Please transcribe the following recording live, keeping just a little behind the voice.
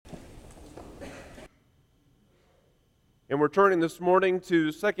And we're turning this morning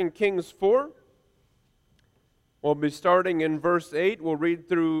to 2 Kings 4. We'll be starting in verse 8. We'll read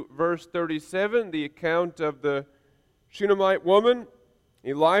through verse 37, the account of the Shunammite woman,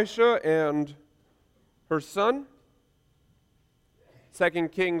 Elisha, and her son. 2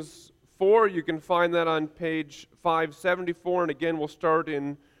 Kings 4, you can find that on page 574, and again we'll start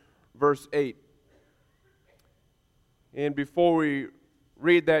in verse 8. And before we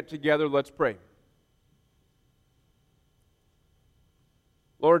read that together, let's pray.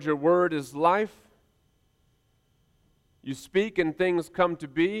 Lord, your word is life. You speak and things come to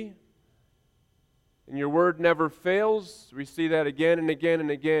be. And your word never fails. We see that again and again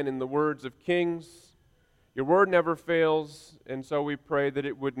and again in the words of Kings. Your word never fails, and so we pray that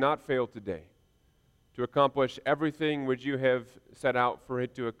it would not fail today to accomplish everything which you have set out for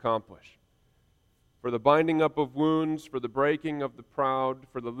it to accomplish. For the binding up of wounds, for the breaking of the proud,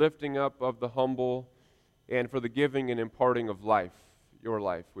 for the lifting up of the humble, and for the giving and imparting of life. Your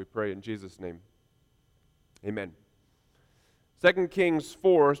life, we pray in Jesus' name. Amen. 2 Kings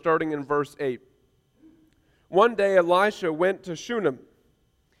 4, starting in verse 8. One day Elisha went to Shunem,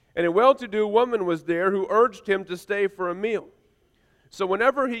 and a well-to-do woman was there who urged him to stay for a meal. So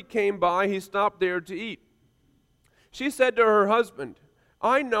whenever he came by, he stopped there to eat. She said to her husband,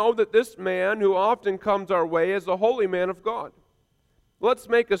 I know that this man who often comes our way is a holy man of God. Let's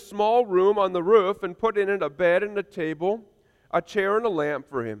make a small room on the roof and put in it a bed and a table, a chair and a lamp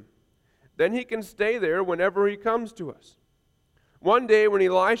for him. Then he can stay there whenever he comes to us. One day when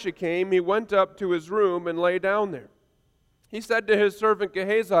Elisha came, he went up to his room and lay down there. He said to his servant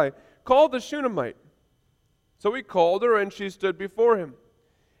Gehazi, call the Shunammite. So he called her, and she stood before him.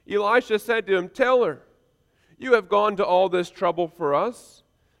 Elisha said to him, tell her, you have gone to all this trouble for us.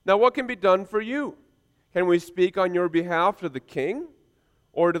 Now what can be done for you? Can we speak on your behalf to the king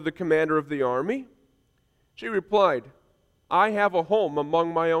or to the commander of the army? She replied, I have a home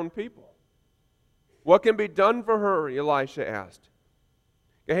among my own people. What can be done for her? Elisha asked.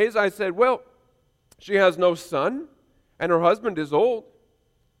 Gehazi said, well, she has no son, and her husband is old.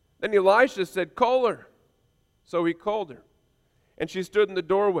 Then Elisha said, call her. So he called her, and she stood in the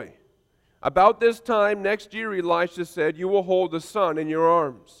doorway. About this time next year, Elisha said, you will hold a son in your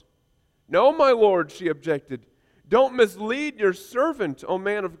arms. No, my lord, she objected. Don't mislead your servant, O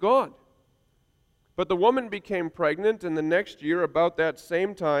man of God. But the woman became pregnant, and the next year, about that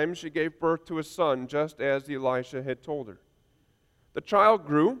same time, she gave birth to a son, just as Elisha had told her. The child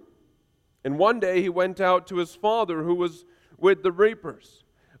grew, and one day he went out to his father, who was with the reapers.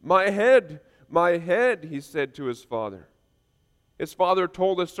 My head, he said to his father. His father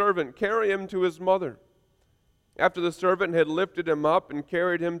told the servant, carry him to his mother. After the servant had lifted him up and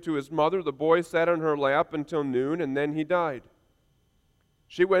carried him to his mother, the boy sat on her lap until noon, and then he died.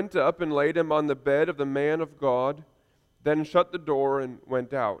 She went up and laid him on the bed of the man of God, then shut the door and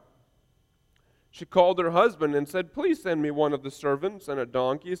went out. She called her husband and said, please send me one of the servants and a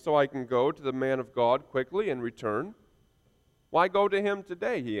donkey so I can go to the man of God quickly and return. Why go to him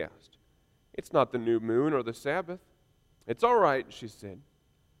today? He asked. It's not the new moon or the Sabbath. It's all right, she said.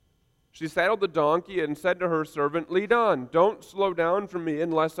 She saddled the donkey and said to her servant, lead on, don't slow down for me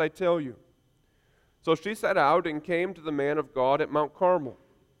unless I tell you. So she set out and came to the man of God at Mount Carmel.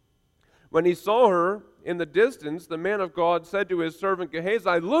 When he saw her in the distance, the man of God said to his servant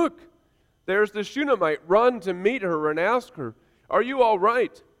Gehazi, look, there's the Shunammite. Run to meet her and ask her, are you all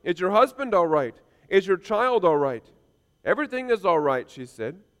right? Is your husband all right? Is your child all right? Everything is all right, she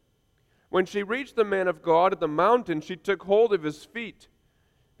said. When she reached the man of God at the mountain, she took hold of his feet.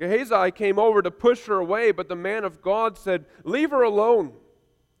 Gehazi came over to push her away, but the man of God said, leave her alone.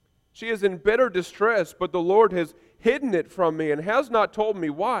 She is in bitter distress, but the Lord has hidden it from me and has not told me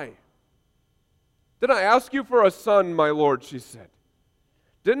why. Did I ask you for a son, my Lord, she said.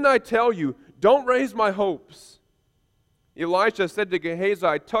 Didn't I tell you, don't raise my hopes? Elisha said to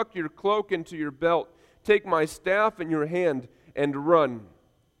Gehazi, tuck your cloak into your belt, take my staff in your hand, and run.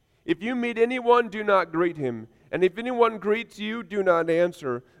 If you meet anyone, do not greet him, and if anyone greets you, do not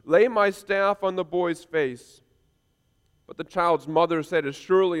answer. Lay my staff on the boy's face. But the child's mother said, as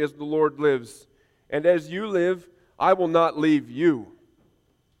surely as the Lord lives, and as you live, I will not leave you.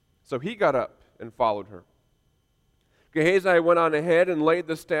 So he got up and followed her. Gehazi went on ahead and laid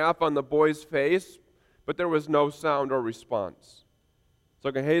the staff on the boy's face, but there was no sound or response.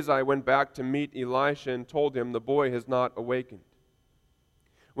 So Gehazi went back to meet Elisha and told him, the boy has not awakened.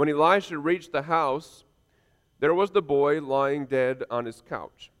 When Elisha reached the house, there was the boy lying dead on his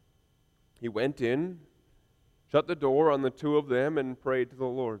couch. He went in, shut the door on the two of them, and prayed to the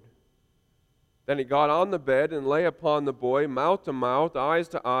Lord. Then he got on the bed and lay upon the boy, mouth to mouth, eyes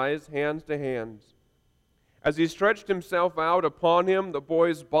to eyes, hands to hands. As he stretched himself out upon him, the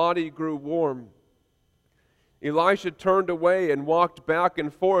boy's body grew warm. Elisha turned away and walked back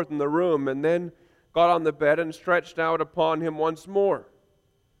and forth in the room, and then got on the bed and stretched out upon him once more.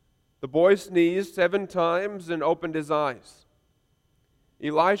 The boy sneezed 7 times and opened his eyes.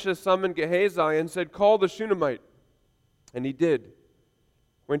 Elisha summoned Gehazi and said, "Call the Shunammite." And he did.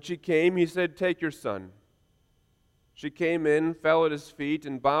 When she came, he said, "Take your son." She came in, fell at his feet,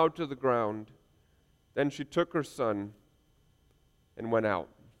 and bowed to the ground. Then she took her son and went out.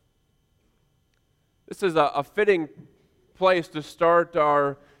 This is a fitting place to start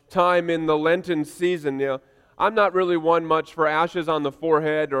our time in the Lenten season. I'm not really one much for ashes on the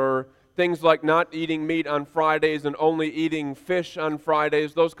forehead or things like not eating meat on Fridays and only eating fish on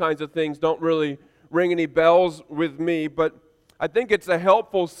Fridays. Those kinds of things don't really ring any bells with me, but I think it's a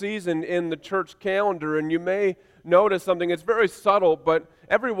helpful season in the church calendar, and you may notice something. It's very subtle, but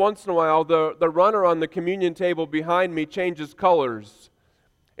every once in a while the runner on the communion table behind me changes colors.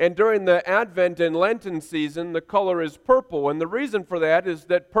 And during the Advent and Lenten season, the color is purple. And the reason for that is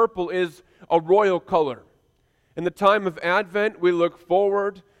that purple is a royal color. In the time of Advent, we look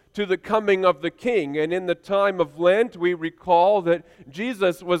forward to the coming of the King. And in the time of Lent, we recall that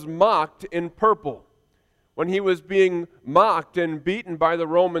Jesus was mocked in purple. When he was being mocked and beaten by the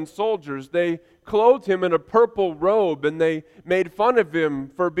Roman soldiers, they clothed him in a purple robe, and they made fun of him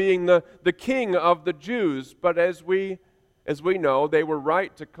for being the king of the Jews. But as we know, they were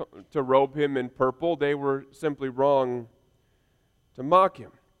right to robe him in purple. They were simply wrong to mock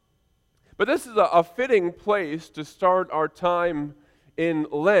him. But this is a fitting place to start our time in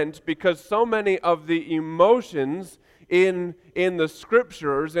Lent, because so many of the emotions in the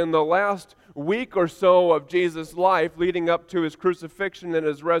Scriptures in the last week or so of Jesus' life leading up to his crucifixion and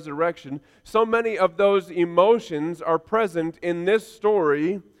his resurrection, so many of those emotions are present in this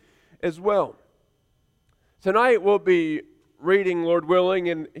story as well. Tonight we'll be reading, Lord willing,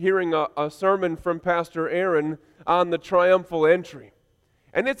 and hearing a sermon from Pastor Aaron on the triumphal entry.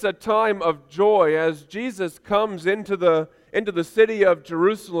 And it's a time of joy as Jesus comes into the city of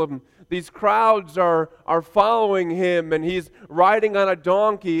Jerusalem. These crowds are following him, and he's riding on a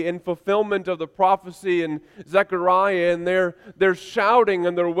donkey in fulfillment of the prophecy in Zechariah, and they're shouting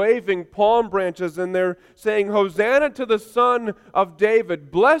and they're waving palm branches, and they're saying, "Hosanna to the Son of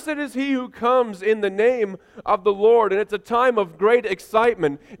David. Blessed is he who comes in the name of the Lord." And it's a time of great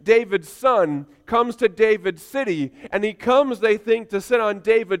excitement. David's son comes to David's city, and he comes, they think, to sit on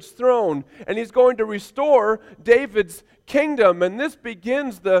David's throne, and he's going to restore David's kingdom. And this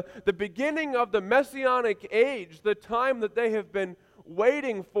begins the beginning of the Messianic age, the time that they have been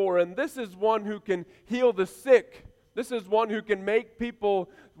waiting for. And this is one who can heal the sick. This is one who can make people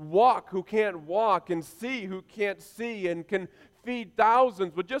walk who can't walk, and see who can't see, and can feed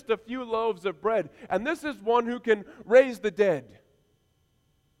thousands with just a few loaves of bread. And this is one who can raise the dead.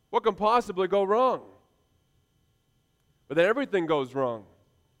 What can possibly go wrong? But then everything goes wrong.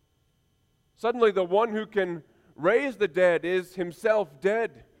 Suddenly the one who can raise the dead is himself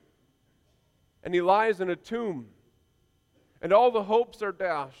dead, and he lies in a tomb, and all the hopes are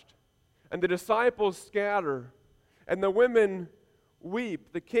dashed, and the disciples scatter, and the women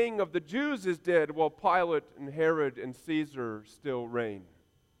weep. The king of the Jews is dead, while Pilate and Herod and Caesar still reign.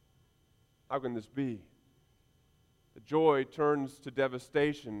 How can this be? The joy turns to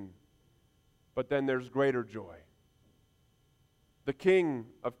devastation, but then there's greater joy. The King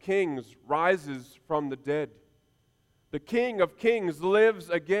of Kings rises from the dead. The King of Kings lives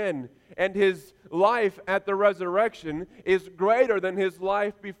again, and his life at the resurrection is greater than his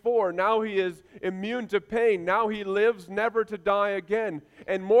life before. Now he is immune to pain. Now he lives never to die again.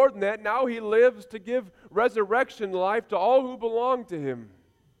 And more than that, now he lives to give resurrection life to all who belong to him.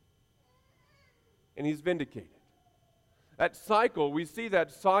 And he's vindicated. That cycle, we see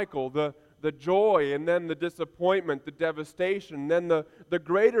that cycle, the joy, and then the disappointment, the devastation, then the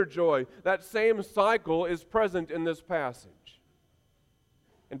greater joy. That same cycle is present in this passage.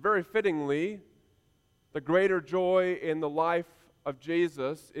 And very fittingly, the greater joy in the life of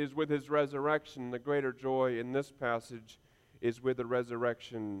Jesus is with his resurrection. The greater joy in this passage is with the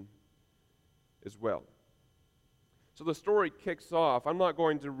resurrection as well. So the story kicks off. I'm not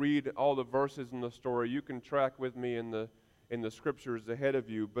going to read all the verses in the story. You can track with me in the scriptures ahead of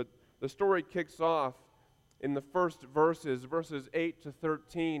you, but the story kicks off in the first verses 8 to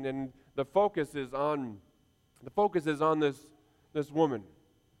 13, and the focus is on this woman.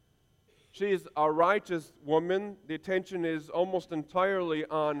 She is a righteous woman. The attention is almost entirely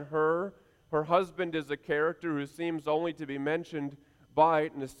on her. Her husband is a character who seems only to be mentioned by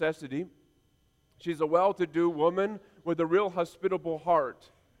necessity. She's a well-to-do woman with a real hospitable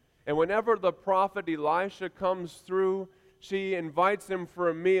heart. And whenever the prophet Elisha comes through, she invites him for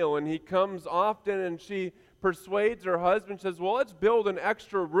a meal, and he comes often, and she persuades her husband, says, well, let's build an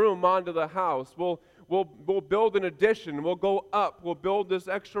extra room onto the house. We'll build an addition. We'll go up. We'll build this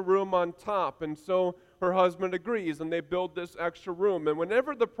extra room on top. And so her husband agrees, and they build this extra room. And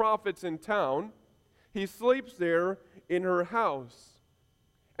whenever the prophet's in town, he sleeps there in her house.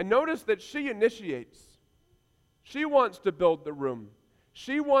 And notice that she initiates. She wants to build the room.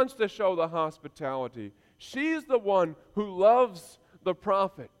 She wants to show the hospitality. She's the one who loves the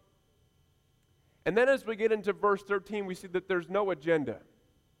prophet. And then as we get into verse 13, we see that there's no agenda.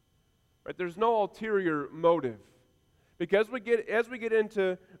 Right? There's no ulterior motive. Because as we get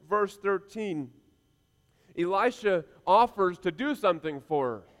into verse 13, Elisha offers to do something for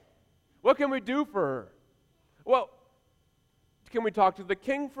her. What can we do for her? Well, can we talk to the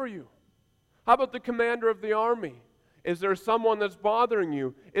king for you? How about the commander of the army? Is there someone that's bothering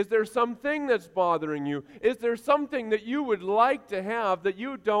you? Is there something that's bothering you? Is there something that you would like to have that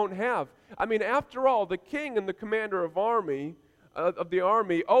you don't have? I mean, after all, the king and the commander of the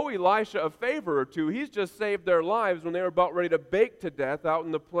army owe Elisha a favor or two. He's just saved their lives when they were about ready to bake to death out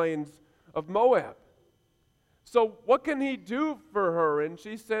in the plains of Moab. So what can he do for her? And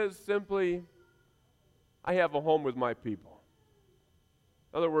she says simply, I have a home with my people.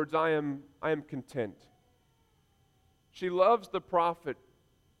 In other words, I am content. She loves the prophet.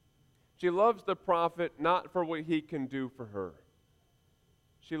 She loves the prophet not for what he can do for her.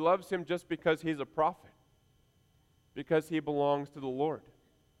 She loves him just because he's a prophet, because he belongs to the Lord.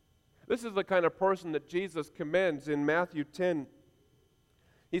 This is the kind of person that Jesus commends in Matthew 10.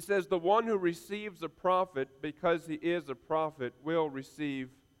 He says, the one who receives a prophet because he is a prophet will receive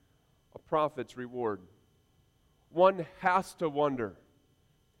a prophet's reward. One has to wonder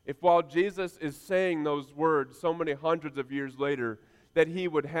if while Jesus is saying those words so many hundreds of years later, that he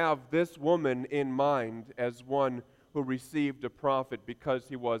would have this woman in mind as one who received a prophet because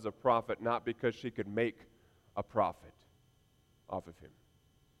he was a prophet, not because she could make a profit off of him.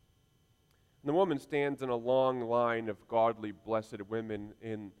 And the woman stands in a long line of godly, blessed women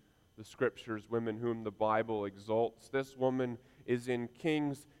in the Scriptures, women whom the Bible exalts. This woman is in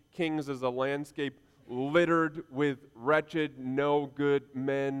Kings. Kings is a landscape littered with wretched, no good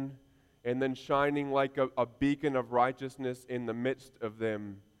men, and then shining like a beacon of righteousness in the midst of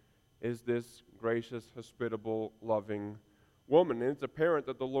them is this gracious, hospitable, loving woman. And it's apparent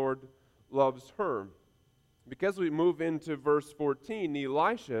that the Lord loves her. Because we move into verse 14,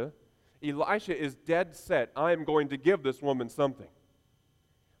 Elisha is dead set. I am going to give this woman something.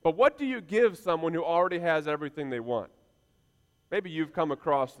 But what do you give someone who already has everything they want? Maybe you've come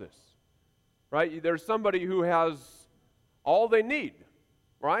across this. Right? There's somebody who has all they need,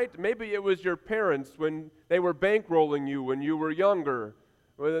 right? Maybe it was your parents when they were bankrolling you when you were younger.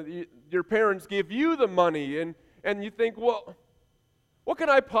 Your parents give you the money, and you think, well, what can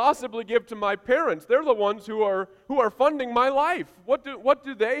I possibly give to my parents? They're the ones who are funding my life. What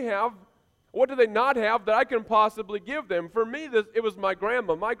do they have? What do they not have that I can possibly give them? For me, it was my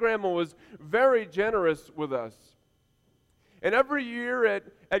grandma. My grandma was very generous with us. And every year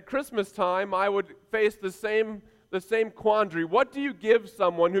at Christmas time, I would face the same quandary. What do you give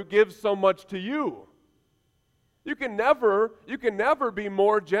someone who gives so much to you? You can never be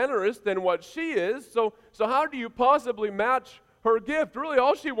more generous than what she is. So how do you possibly match her gift? Really,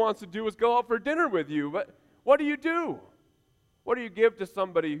 all she wants to do is go out for dinner with you. But what do you do? What do you give to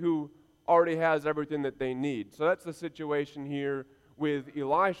somebody who already has everything that they need? So that's the situation here with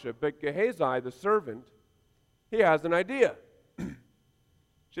Elisha. But Gehazi, the servant, he has an idea.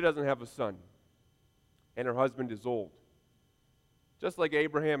 She doesn't have a son, and her husband is old. Just like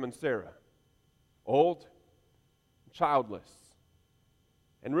Abraham and Sarah. Old, childless,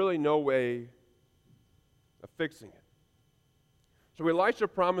 and really no way of fixing it. So Elisha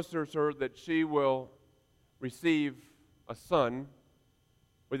promises her that she will receive a son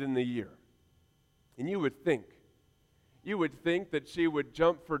within the year. And you would think that she would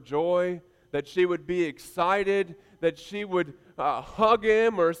jump for joy, that she would be excited, that she would hug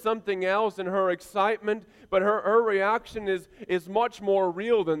him or something else in her excitement, but her reaction is much more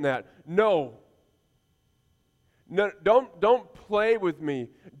real than that. No, don't play with me.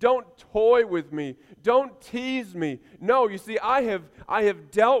 Don't toy with me. Don't tease me. No, you see, I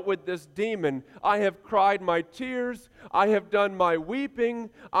have dealt with this demon. I have cried my tears. I have done my weeping.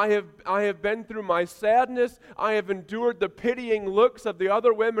 I have been through my sadness. I have endured the pitying looks of the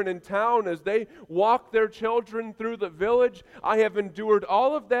other women in town as they walk their children through the village. I have endured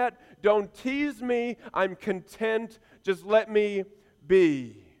all of that. Don't tease me. I'm content. Just let me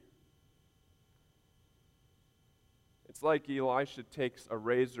be. It It's like Elisha takes a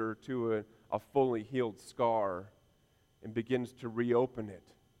razor to a fully healed scar and begins to reopen it.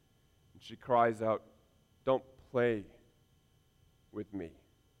 And she cries out, "Don't play with me."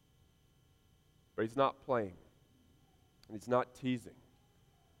 But he's not playing. And he's not teasing.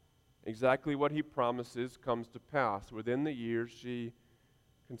 Exactly what he promises comes to pass. Within the year, she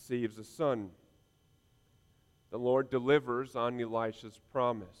conceives a son. The Lord delivers on Elisha's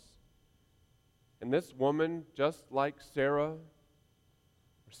promise. And this woman, just like Sarah,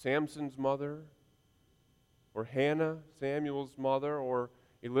 or Samson's mother, or Hannah, Samuel's mother, or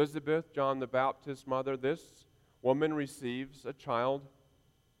Elizabeth, John the Baptist's mother, this woman receives a child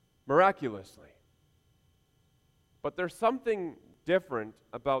miraculously. But there's something different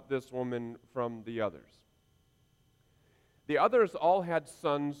about this woman from the others. The others all had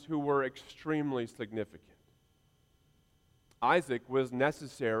sons who were extremely significant. Isaac was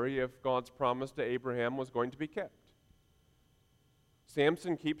necessary if God's promise to Abraham was going to be kept.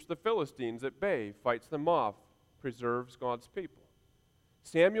 Samson keeps the Philistines at bay, fights them off, preserves God's people.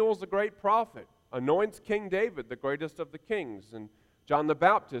 Samuel's a great prophet, anoints King David, the greatest of the kings, and John the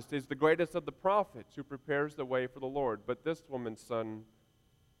Baptist is the greatest of the prophets who prepares the way for the Lord. But this woman's son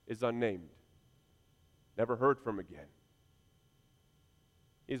is unnamed, never heard from again.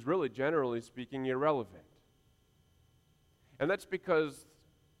 He's really, generally speaking, irrelevant. And that's because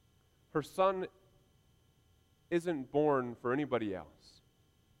her son isn't born for anybody else.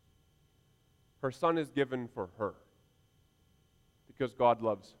 Her son is given for her because God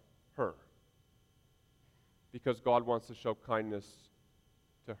loves her, because God wants to show kindness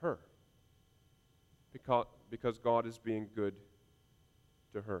to her, because God is being good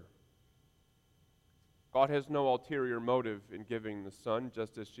to her. God has no ulterior motive in giving the son,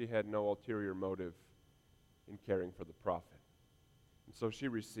 just as she had no ulterior motive in caring for the prophet. And so she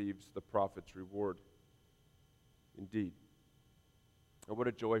receives the prophet's reward indeed. And what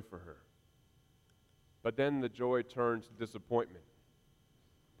a joy for her. But then the joy turns to disappointment,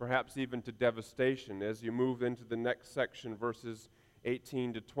 perhaps even to devastation, as you move into the next section, verses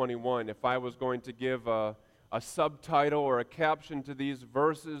 18 to 21. If I was going to give a subtitle or a caption to these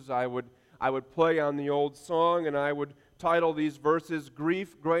verses, I would play on the old song, and I would title these verses,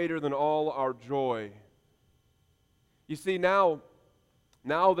 "Grief Greater Than All Our Joy." You see, now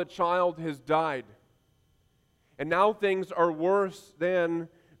the child has died, and now things are worse than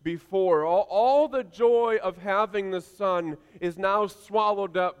before. All the joy of having the son is now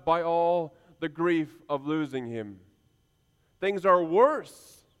swallowed up by all the grief of losing him. Things are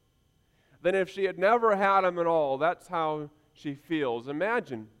worse than if she had never had him at all. That's how she feels.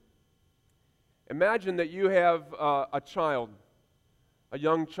 Imagine that you have a child, a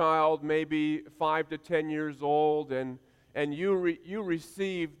young child, maybe 5 to 10 years old, and you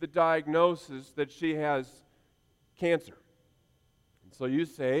receive the diagnosis that she has cancer. And so you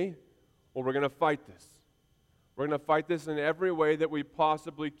say, well, we're going to fight this. We're going to fight this in every way that we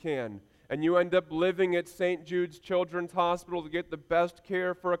possibly can. And you end up living at St. Jude's Children's Hospital to get the best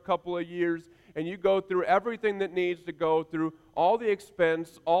care for a couple of years, and you go through everything that needs to go through, all the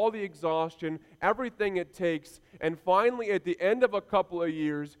expense, all the exhaustion, everything it takes, and finally at the end of a couple of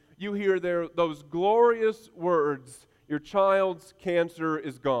years, you hear those glorious words, "Your child's cancer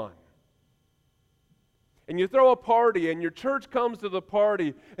is gone." And you throw a party, and your church comes to the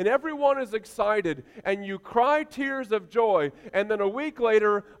party, and everyone is excited, and you cry tears of joy, and then a week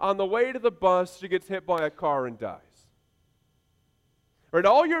later, on the way to the bus, she gets hit by a car and dies. Right?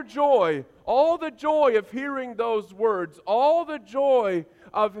 All your joy, all the joy of hearing those words, all the joy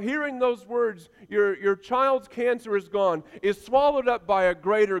of hearing those words, your child's cancer is gone, is swallowed up by a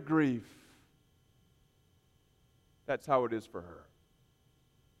greater grief. That's how it is for her.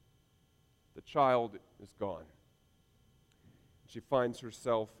 The child is gone. She finds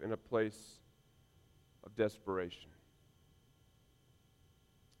herself in a place of desperation.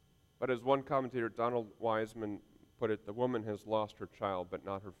 But as one commentator, Donald Wiseman, put it, the woman has lost her child, but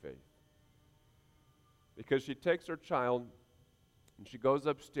not her faith. Because she takes her child and she goes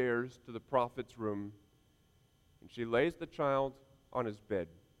upstairs to the prophet's room and she lays the child on his bed.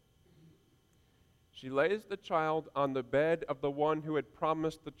 She lays the child on the bed of the one who had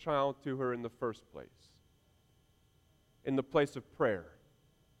promised the child to her in the first place, in the place of prayer.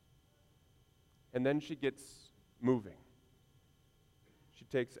 And then she gets moving. She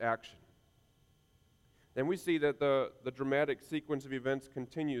takes action. Then we see that the dramatic sequence of events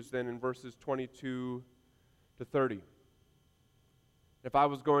continues then in verses 22 to 30. If I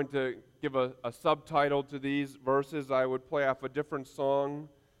was going to give a subtitle to these verses, I would play off a different song.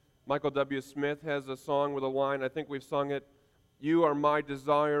 Michael W. Smith has a song with a line, I think we've sung it, "You are my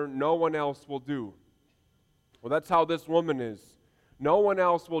desire, no one else will do." Well, that's how this woman is. No one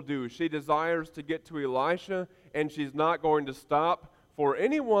else will do. She desires to get to Elisha, and she's not going to stop for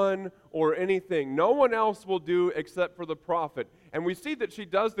anyone or anything. No one else will do except for the prophet. And we see that she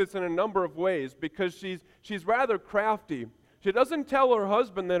does this in a number of ways because she's rather crafty. She doesn't tell her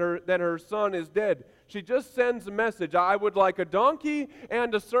husband that her son is dead. She just sends a message. I would like a donkey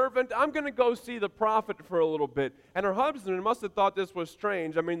and a servant. I'm going to go see the prophet for a little bit. And her husband must have thought this was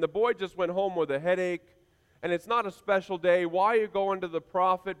strange. I mean, the boy just went home with a headache, and it's not a special day. Why are you going to the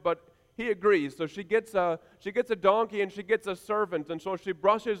prophet? But he agrees. So she gets a donkey and she gets a servant, and so she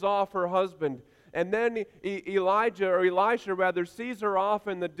brushes off her husband. And then Elisha sees her off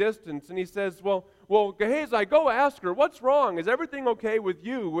in the distance, and he says, well, Gehazi, go ask her, what's wrong? Is everything okay with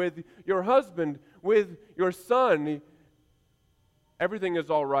you, with your husband, with your son? Everything is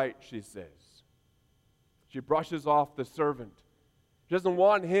all right, she says. She brushes off the servant. She doesn't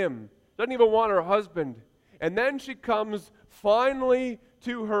want him, doesn't even want her husband. And then she comes finally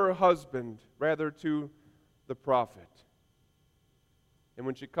to her husband, rather to the prophet. And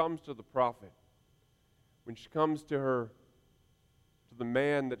when she comes to the prophet, when she comes to the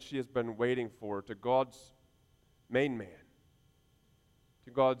man that she has been waiting for, to God's main man,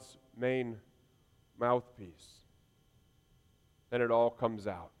 to God's main mouthpiece, then it all comes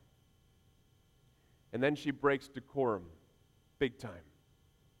out. And then she breaks decorum, big time.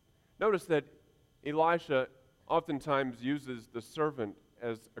 Notice that Elisha oftentimes uses the servant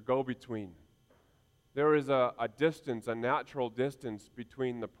as a go-between. There is a distance, a natural distance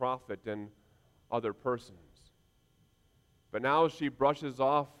between the prophet and other persons. But now she brushes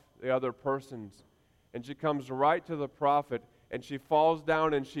off the other persons, and she comes right to the prophet, and she falls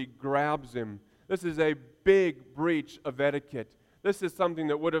down and she grabs him. This is a big breach of etiquette. This is something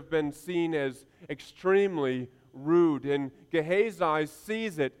that would have been seen as extremely rude, and Gehazi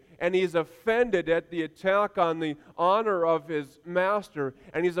sees it, and he's offended at the attack on the honor of his master,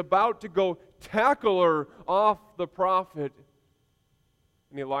 and he's about to go tackle her off the prophet.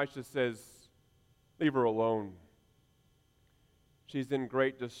 And Elisha says, leave her alone. She's in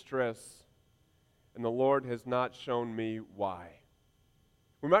great distress, and the Lord has not shown me why.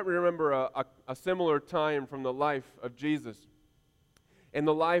 We might remember a similar time from the life of Jesus. In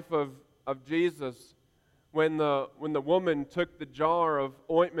the life of Jesus, when the woman took the jar of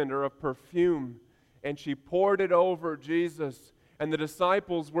ointment or of perfume and she poured it over Jesus, and the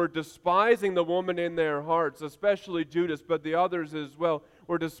disciples were despising the woman in their hearts, especially Judas, but the others as well,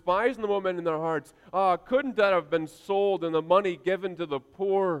 were despising the woman in their hearts. Couldn't that have been sold and the money given to the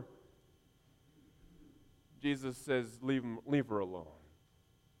poor? Jesus says, leave her alone.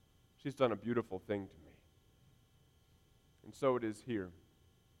 She's done a beautiful thing to me. And so it is here.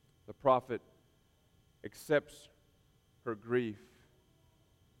 The prophet accepts her grief.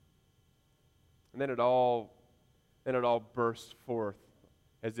 And then it all bursts forth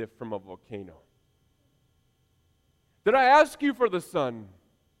as if from a volcano. Did I ask you for the son?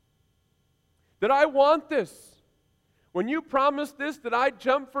 Did I want this? When you promised this, did I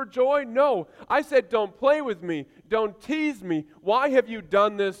jump for joy? No. I said, don't play with me. Don't tease me. Why have you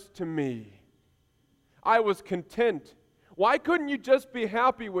done this to me? I was content. Why couldn't you just be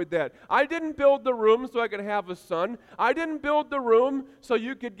happy with that? I didn't build the room so I could have a son. I didn't build the room so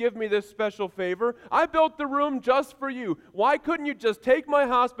you could give me this special favor. I built the room just for you. Why couldn't you just take my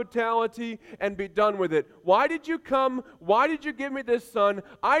hospitality and be done with it? Why did you come? Why did you give me this son?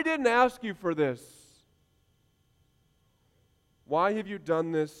 I didn't ask you for this. Why have you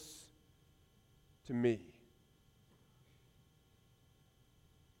done this to me?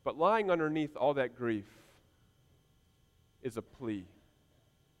 But lying underneath all that grief is a plea.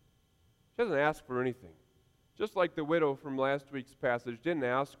 She doesn't ask for anything. Just like the widow from last week's passage didn't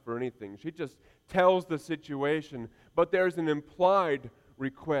ask for anything. She just tells the situation, but there's an implied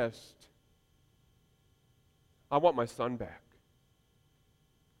request. I want my son back.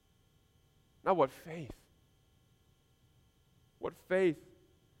 Now what faith? What faith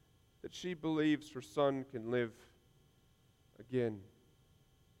that she believes her son can live again.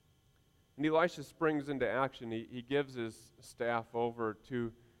 And Elisha springs into action. He gives his staff over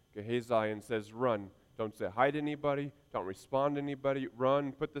to Gehazi and says, run. Don't say hi to anybody. Don't respond to anybody.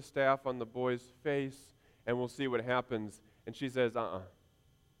 Run. Put the staff on the boy's face, and we'll see what happens. And she says,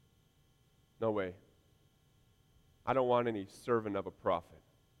 no way. I don't want any servant of a prophet.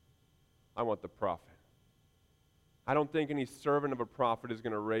 I want the prophet. I don't think any servant of a prophet is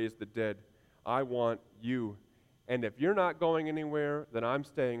going to raise the dead. I want you. And if you're not going anywhere, then I'm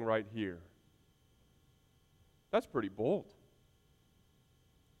staying right here. That's pretty bold.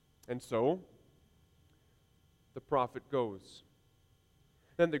 And so, the prophet goes.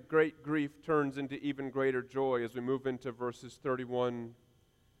 Then the great grief turns into even greater joy as we move into verses 31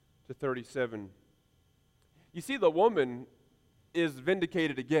 to 37. You see, the woman is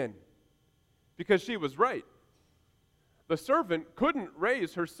vindicated again because she was right. The servant couldn't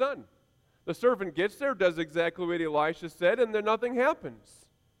raise her son. The servant gets there, does exactly what Elisha said, and then nothing happens.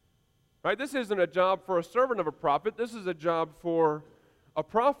 Right? This isn't a job for a servant of a prophet. This is a job for a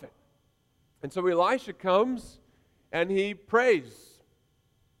prophet. And so Elisha comes and he prays.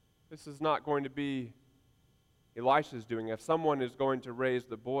 This is not going to be Elisha's doing. If someone is going to raise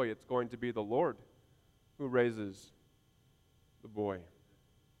the boy, it's going to be the Lord who raises the boy.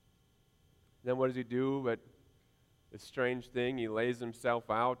 Then what does he do? But this strange thing, he lays himself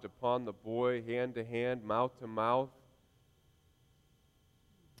out upon the boy, hand to hand, mouth to mouth.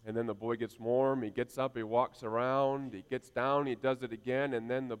 And then the boy gets warm, he gets up, he walks around, he gets down, he does it again,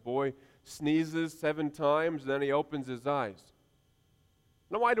 and then the boy sneezes 7 times, and then he opens his eyes.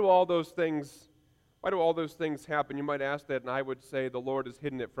 Now, why do all those things happen? You might ask that, and I would say the Lord has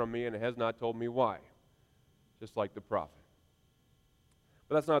hidden it from me and has not told me why, just like the prophet.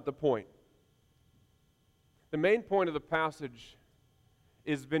 But that's not the point. The main point of the passage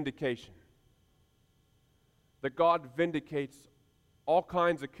is vindication. That God vindicates all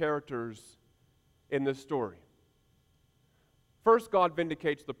kinds of characters in this story. First, God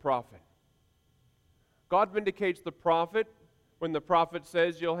vindicates the prophet. God vindicates the prophet when the prophet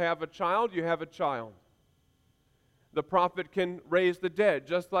says, you'll have a child, you have a child. The prophet can raise the dead,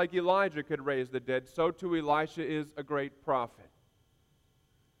 just like Elijah could raise the dead. So too Elisha is a great prophet.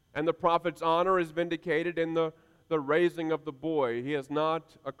 And the prophet's honor is vindicated in the raising of the boy. He is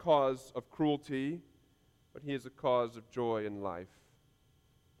not a cause of cruelty, but he is a cause of joy in life.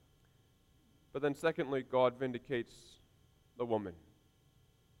 But then secondly, God vindicates the woman.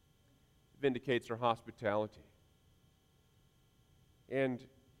 He vindicates her hospitality. And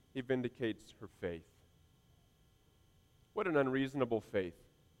he vindicates her faith. What an unreasonable faith.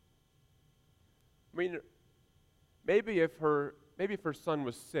 I mean, maybe if her son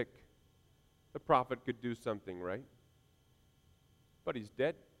was sick, the prophet could do something, right? But he's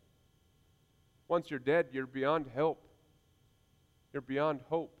dead. Once you're dead, you're beyond help. You're beyond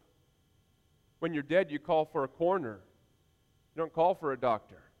hope. When you're dead, you call for a coroner. You don't call for a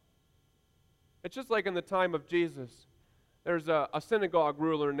doctor. It's just like in the time of Jesus. There's a synagogue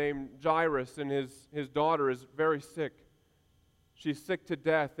ruler named Jairus, and his daughter is very sick. She's sick to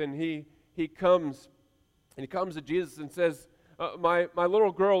death, and he comes to Jesus and says, my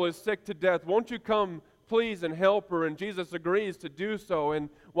little girl is sick to death. Won't you come, please, and help her? And Jesus agrees to do so. And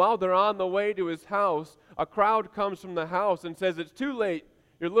while they're on the way to his house, a crowd comes from the house and says, it's too late.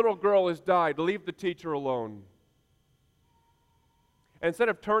 Your little girl has died. Leave the teacher alone. Instead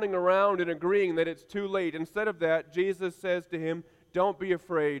of turning around and agreeing that it's too late, instead of that, Jesus says to him, don't be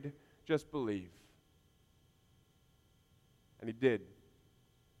afraid, just believe. And he did.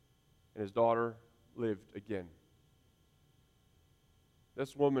 And his daughter lived again.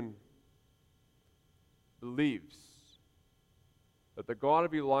 This woman believes that the God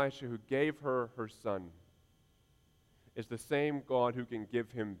of Elisha who gave her her son is the same God who can give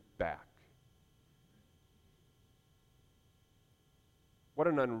him back. What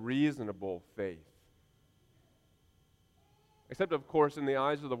an unreasonable faith. Except, of course, in the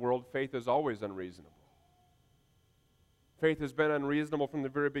eyes of the world, faith is always unreasonable. Faith has been unreasonable from the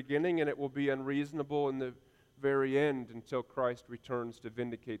very beginning, and it will be unreasonable in the very end until Christ returns to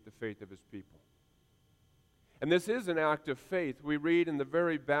vindicate the faith of his people. And this is an act of faith. We read in the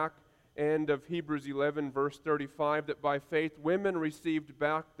very back end of Hebrews 11, verse 35, that by faith women received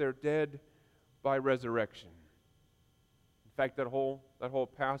back their dead by resurrection. In fact, that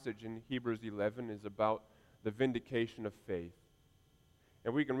whole passage in Hebrews 11 is about the vindication of faith.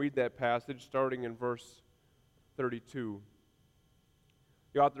 And we can read that passage starting in verse 32.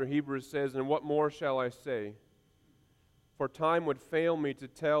 The author of Hebrews says, and what more shall I say? For time would fail me to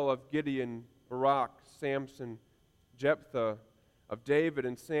tell of Gideon, Barak, Samson, Jephthah, of David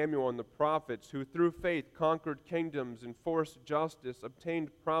and Samuel and the prophets, who through faith conquered kingdoms, enforced justice, obtained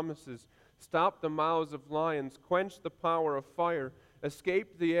promises, stopped the mouths of lions, quenched the power of fire,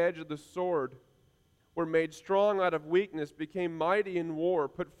 escaped the edge of the sword, were made strong out of weakness, became mighty in war,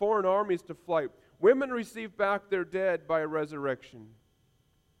 put foreign armies to flight. Women received back their dead by a resurrection.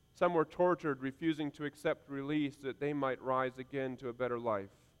 Some were tortured, refusing to accept release that they might rise again to a better life.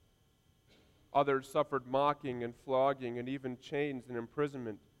 Others suffered mocking and flogging and even chains and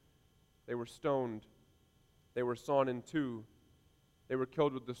imprisonment. They were stoned. They were sawn in two. They were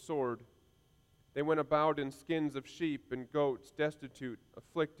killed with the sword. They went about in skins of sheep and goats, destitute,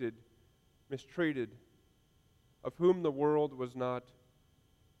 afflicted, mistreated, of whom the world was not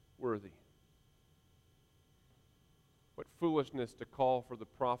worthy. What foolishness to call for the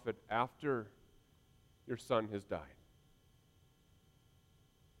prophet after your son has died.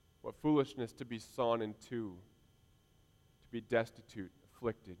 What foolishness to be sawn in two, to be destitute,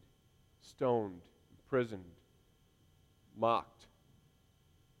 afflicted, stoned, imprisoned, mocked,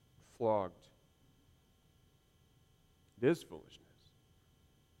 flogged. It is foolishness.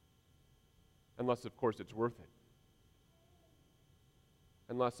 Unless, of course, it's worth it.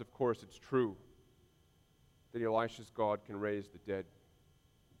 Unless, of course, it's true that Elisha's God can raise the dead.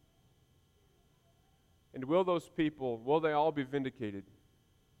 And will those people, will they all be vindicated?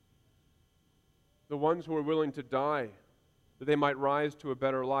 The ones who are willing to die, that they might rise to a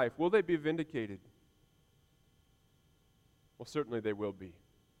better life, will they be vindicated? Well, certainly they will be.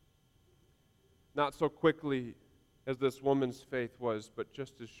 Not so quickly as this woman's faith was, but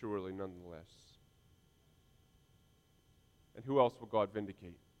just as surely nonetheless. And who else will God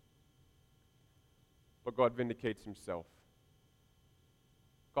vindicate? But God vindicates himself.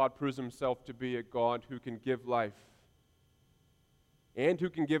 God proves himself to be a God who can give life and who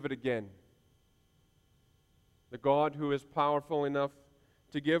can give it again. The God who is powerful enough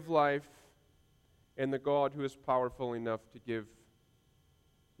to give life and the God who is powerful enough to give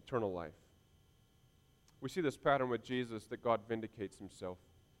eternal life. We see this pattern with Jesus, that God vindicates himself.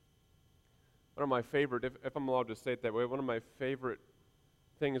 One of my favorite, if I'm allowed to say it that way, one of my favorite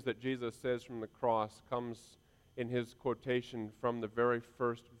things that Jesus says from the cross comes in his quotation from the very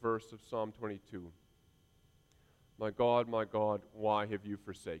first verse of Psalm 22. My God, why have you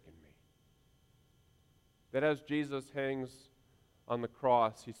forsaken me? That as Jesus hangs on the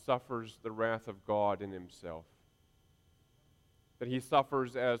cross, he suffers the wrath of God in himself. That he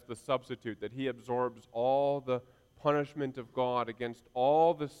suffers as the substitute, that he absorbs all the punishment of God against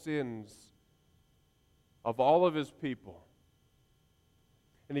all the sins of all of his people.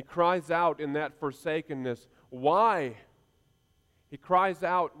 And he cries out in that forsakenness, why? He cries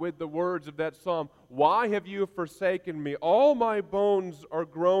out with the words of that psalm, why have you forsaken me? All my bones are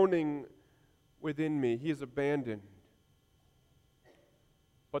groaning within me. He is abandoned.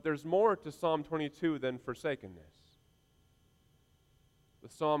 But there's more to Psalm 22 than forsakenness. The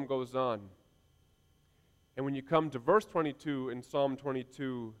psalm goes on. And when you come to verse 22 in Psalm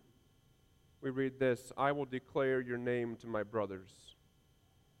 22, we read this, I will declare your name to my brothers.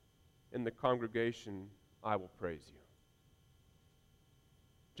 In the congregation, I will praise you.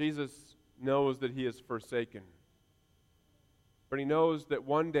 Jesus knows that he is forsaken. But he knows that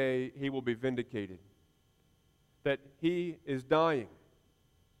one day he will be vindicated. That he is dying.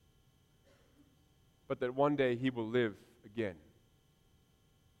 But that one day he will live again.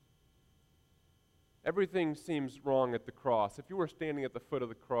 Everything seems wrong at the cross. If you were standing at the foot of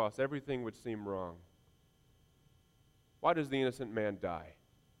the cross, everything would seem wrong. Why does the innocent man die?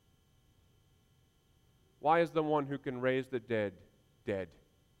 Why is the one who can raise the dead dead?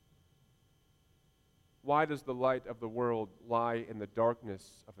 Why does the light of the world lie in the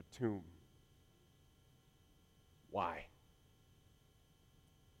darkness of a tomb? Why?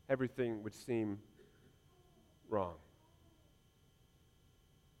 Everything would seem wrong.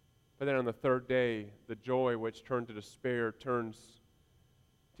 But then on the third day, the joy which turned to despair turns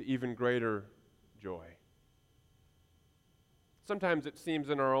to even greater joy. Sometimes it seems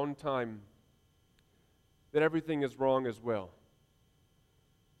in our own time that everything is wrong as well.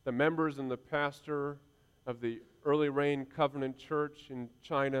 The members and the pastor of the Early Rain Covenant Church in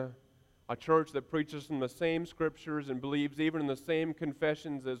China, a church that preaches from the same scriptures and believes even in the same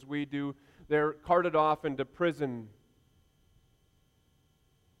confessions as we do, they're carted off into prison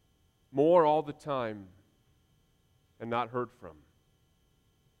more all the time and not heard from.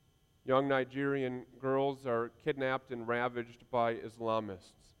 Young Nigerian girls are kidnapped and ravaged by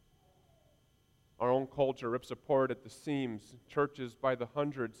Islamists. Our own culture rips apart at the seams. Churches by the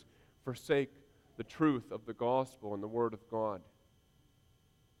hundreds forsake the truth of the gospel and the word of God.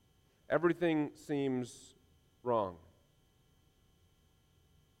 Everything seems wrong.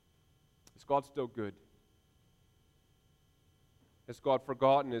 Is God still good? Has God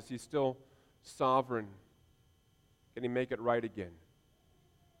forgotten? Is he still sovereign? Can he make it right again?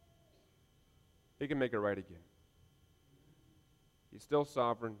 He can make it right again. He's still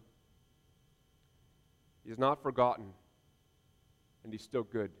sovereign. He's not forgotten. And he's still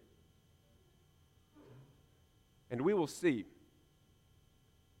good. And we will see.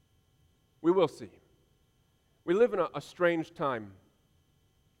 We will see. We live in a strange time.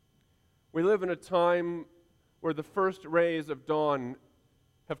 We live in a time where the first rays of dawn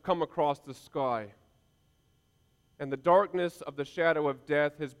have come across the sky, and the darkness of the shadow of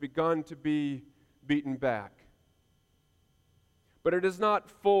death has begun to be beaten back. But it is not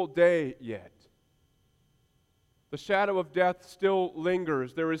full day yet. The shadow of death still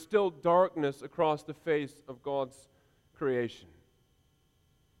lingers. There is still darkness across the face of God's creation.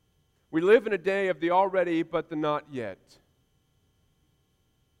 We live in a day of the already but the not yet.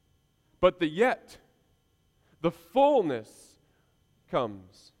 But the yet, the fullness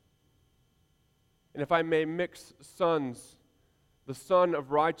comes. And if I may mix sons, the Son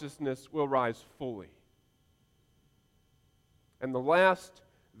of righteousness will rise fully. And the last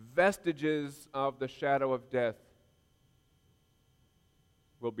vestiges of the shadow of death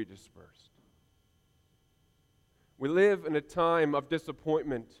will be dispersed. We live in a time of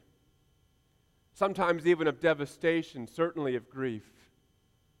disappointment, sometimes even of devastation, certainly of grief.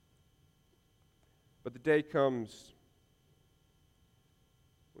 But the day comes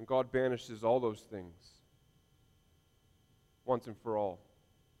when God banishes all those things once and for all.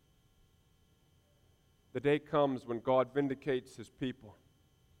 The day comes when God vindicates His people,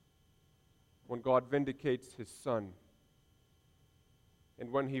 when God vindicates His Son,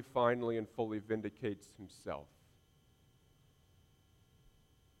 and when He finally and fully vindicates Himself.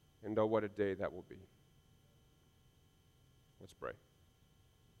 And oh, what a day that will be. Let's pray.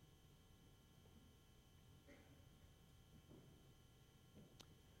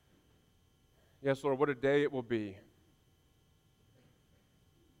 Yes, Lord, what a day it will be.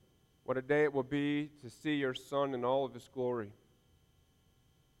 What a day it will be to see your Son in all of His glory.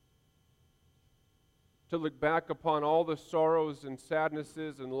 To look back upon all the sorrows and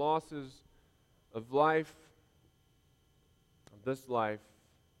sadnesses and losses of life, of this life.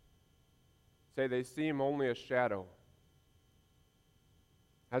 Say they seem only a shadow,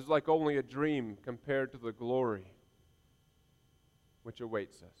 as like only a dream compared to the glory which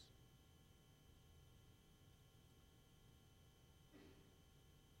awaits us.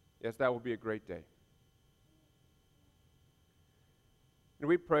 Yes, that will be a great day. And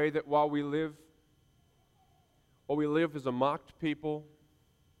we pray that while we live as a mocked people,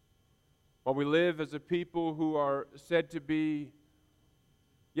 while we live as a people who are said to be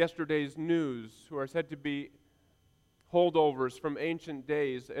yesterday's news, who are said to be holdovers from ancient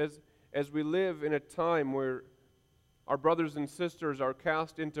days, as we live in a time where our brothers and sisters are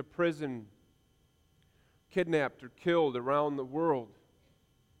cast into prison, kidnapped or killed around the world,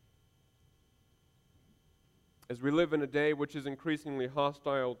 as we live in a day which is increasingly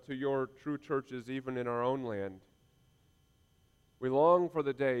hostile to your true churches even in our own land, we long for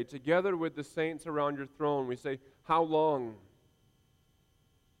the day, together with the saints around your throne, we say, how long?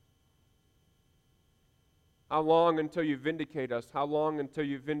 How long until you vindicate us? How long until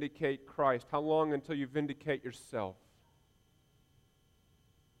you vindicate Christ? How long until you vindicate yourself?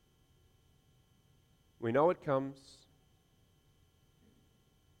 We know it comes,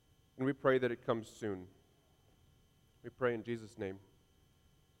 and we pray that it comes soon. We pray in Jesus' name.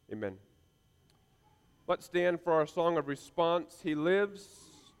 Amen. Let's stand for our song of response. He lives.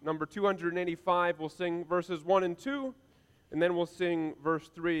 Number 285, we'll sing verses 1 and 2, and then we'll sing verse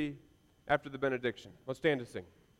 3 after the benediction. Let's stand to sing.